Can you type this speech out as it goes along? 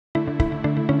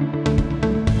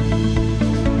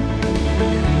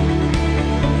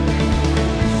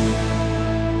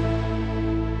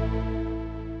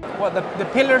Well, the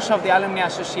pillars of the Alumni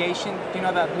Association, you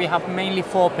know that we have mainly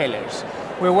 4 pillars.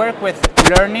 We work with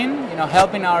learning, you know,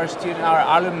 helping our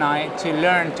alumni to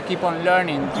learn, to keep on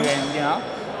learning during, you know,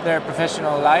 their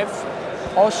professional life.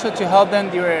 Also to help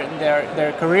them during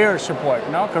their career support,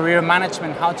 you know, career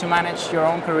management, how to manage your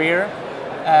own career.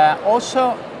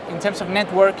 Also, in terms of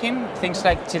networking, things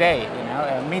like today, you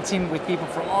know, meeting with people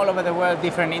from all over the world,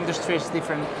 different industries,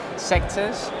 different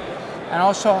sectors. And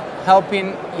also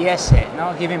helping IESE, you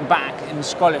know, giving back in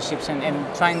scholarships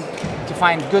and trying to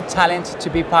find good talent to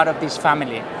be part of this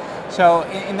family. So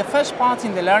in the first part,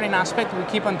 in the learning aspect, we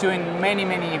keep on doing many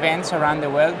events around the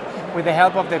world with the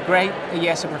help of the great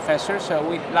IESE professors. So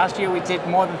last year we did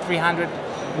more than 300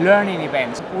 learning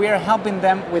events. We are helping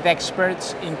them with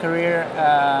experts in career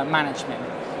management.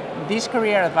 These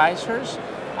career advisors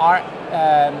are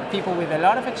people with a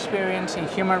lot of experience in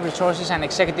human resources and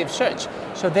executive search.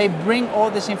 So they bring all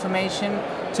this information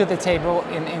to the table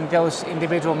in those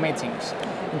individual meetings.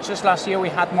 And just last year we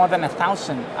had more than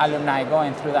 1,000 alumni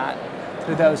going through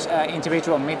those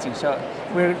individual meetings. So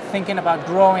we're thinking about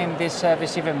growing this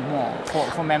service even more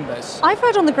for members. I've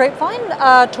heard on the grapevine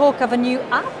talk of a new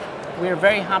app. We're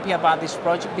very happy about this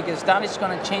project because that is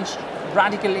going to change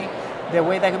radically the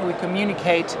way that we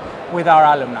communicate with our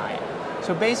alumni.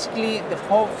 So basically, the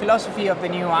whole philosophy of the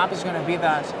new app is going to be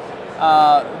that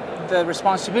the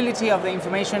responsibility of the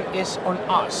information is on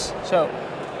us. So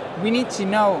we need to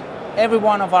know every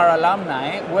one of our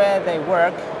alumni, where they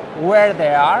work, where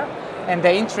they are, and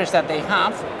the interest that they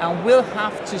have, and we'll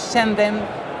have to send them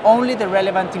only the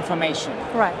relevant information,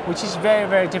 right, which is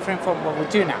very different from what we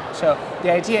do now. So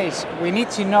the idea is we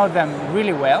need to know them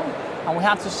really well, and we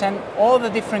have to send all the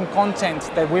different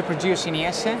content that we produce in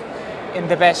IESE in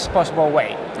the best possible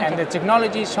way. Okay. And the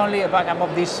technology is only a backup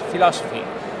of this philosophy.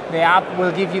 The app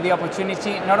will give you the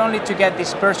opportunity not only to get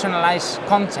this personalized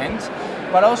content,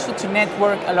 but also to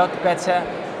network a lot better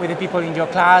with the people in your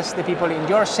class, the people in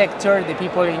your sector, the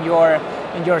people in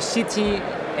your city,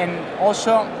 and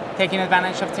also taking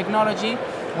advantage of technology.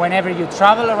 Whenever you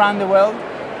travel around the world,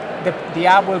 the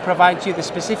app will provide you the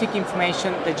specific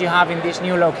information that you have in this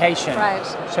new location. Right.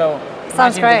 So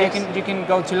sounds great. You can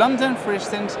go to London, for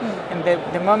instance, and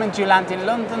the moment you land in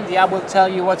London, the app will tell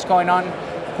you what's going on,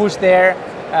 who's there,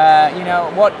 you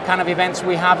know, what kind of events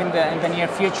we have in the near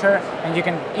future, and you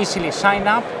can easily sign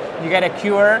up. You get a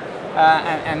QR,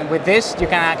 and with this, you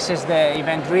can access the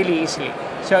event really easily.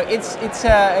 So it's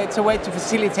a way to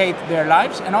facilitate their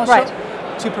lives, and also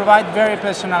to provide very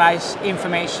personalized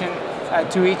information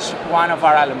to each one of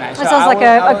our alumni. It sounds like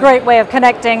a great way of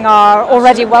connecting our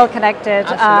already well-connected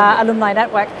alumni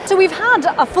network. So we've had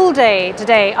a full day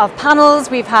today of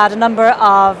panels, we've had a number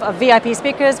of VIP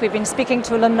speakers, we've been speaking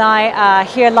to alumni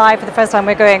here live for the first time.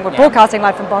 We're broadcasting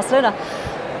live from Barcelona.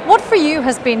 What for you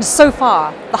has been so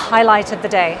far the highlight of the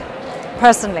day,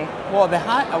 personally? Well, there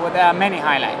are many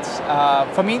highlights.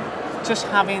 For me, just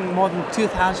having more than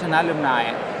 2,000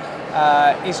 alumni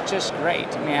is just great.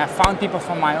 I mean, I found people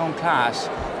from my own class,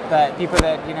 people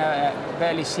that you know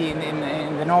barely see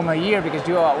in the normal year because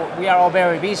we are all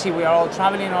very busy. We are all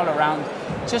traveling all around.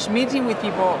 Just meeting with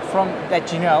people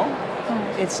that you know,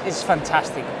 it's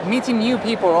fantastic. Meeting new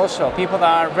people also, people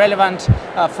that are relevant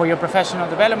for your professional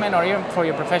development or even for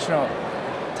your professional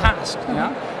task. You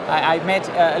know, I met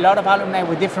a lot of alumni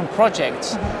with different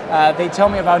projects. They tell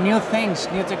me about new things,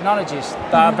 new technologies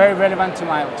that are very relevant to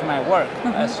my work.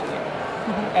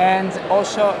 And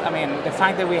also, I mean, the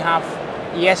fact that we have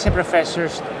IESE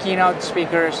professors, keynote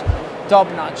speakers,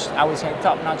 top-notch, I would say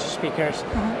top-notch speakers,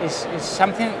 is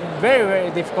something very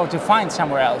difficult to find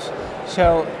somewhere else.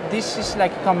 So this is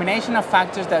like a combination of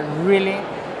factors that really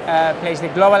place the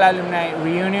Global Alumni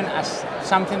Reunion as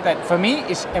something that for me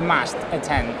is a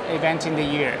must-attend event in the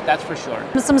year, that's for sure.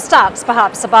 Some stats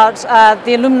perhaps about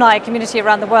the alumni community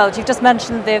around the world. You've just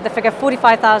mentioned the figure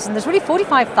 45,000. There's really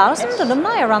 45,000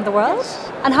 alumni around the world?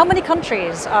 Yes. And how many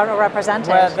countries are represented?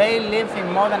 Well, they live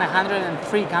in more than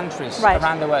 103 countries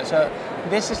around the world. So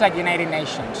this is like United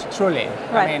Nations, truly.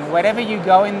 I mean, wherever you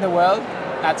go in the world,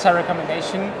 that's a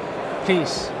recommendation.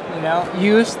 Please, you know,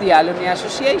 use the Alumni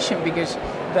Association because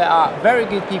there are very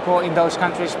good people in those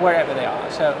countries wherever they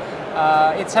are. So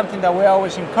it's something that we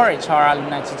always encourage our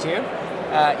alumni to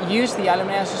do. Use the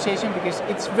Alumni Association because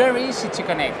it's very easy to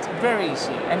connect, very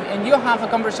easy. And you have a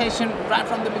conversation right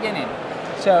from the beginning.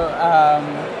 So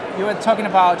you were talking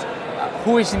about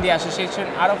who is in the association.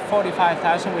 Out of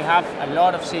 45,000, we have a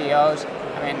lot of CEOs,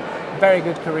 I mean, very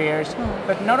good careers,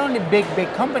 but not only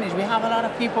big companies, we have a lot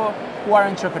of people who are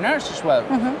entrepreneurs as well.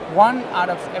 1 out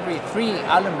of every 3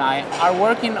 alumni are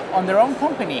working on their own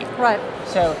company. Right.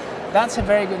 So that's a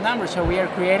very good number. So we are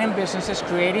creating businesses,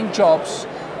 creating jobs,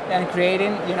 and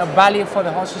creating, you know, value for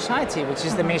the whole society, which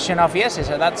is the mission of IESE.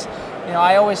 So that's, you know,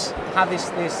 I always have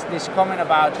this comment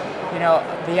about, you know,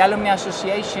 the Alumni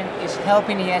Association is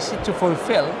helping IESE to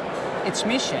fulfill its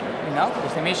mission, you know,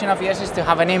 because the mission of IESE is to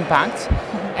have an impact,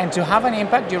 and to have an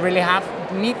impact, you really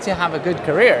need to have a good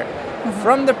career.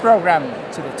 From the program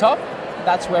to the top,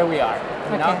 that's where we are.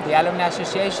 You know, the Alumni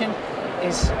Association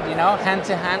is, you know, hand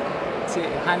in hand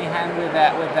with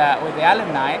the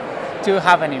alumni to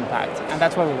have an impact, and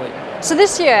that's what we will. So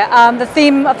this year, the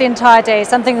theme of the entire day is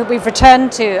something that we've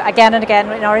returned to again and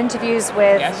again in our interviews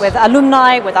with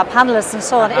alumni, with our panelists and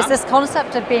so on, is this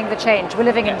concept of being the change. We're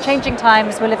living in changing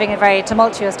times, we're living in very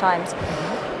tumultuous times.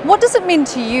 What does it mean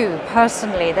to you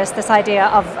personally, this idea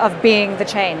of being the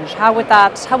change? How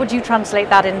would you translate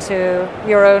that into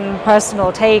your own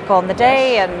personal take on the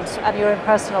day and your own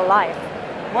personal life?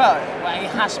 Well, it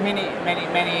has many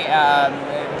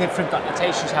different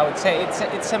connotations. I would say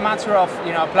it's a matter of,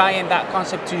 you know, applying that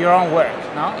concept to your own work.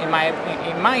 No, in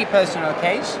my personal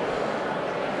case,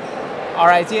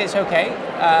 our idea is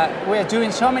we're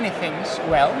doing so many things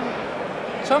well,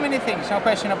 so many things, no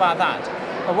question about that.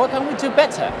 But what can we do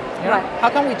better? You know? How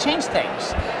can we change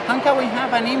things? How can we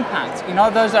have an impact? You know,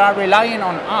 those that are relying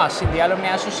on us in the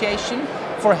Alumni Association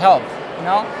for help. You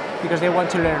know, because they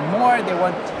want to learn more, they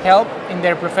want help in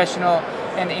their professional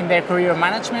and in their career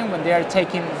management when they are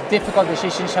taking difficult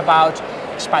decisions about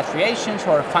expatriations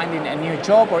or finding a new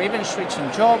job or even switching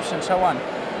jobs and so on.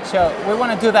 So we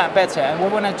want to do that better, and we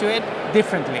want to do it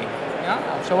differently. You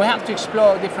know? So we have to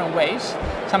explore different ways,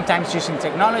 sometimes using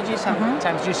technology,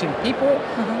 sometimes using people,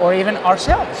 or even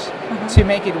ourselves to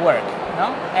make it work. You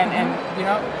know? And you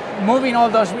know, moving all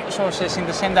those resources in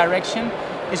the same direction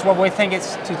is what we think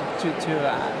is to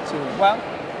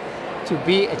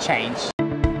be a change.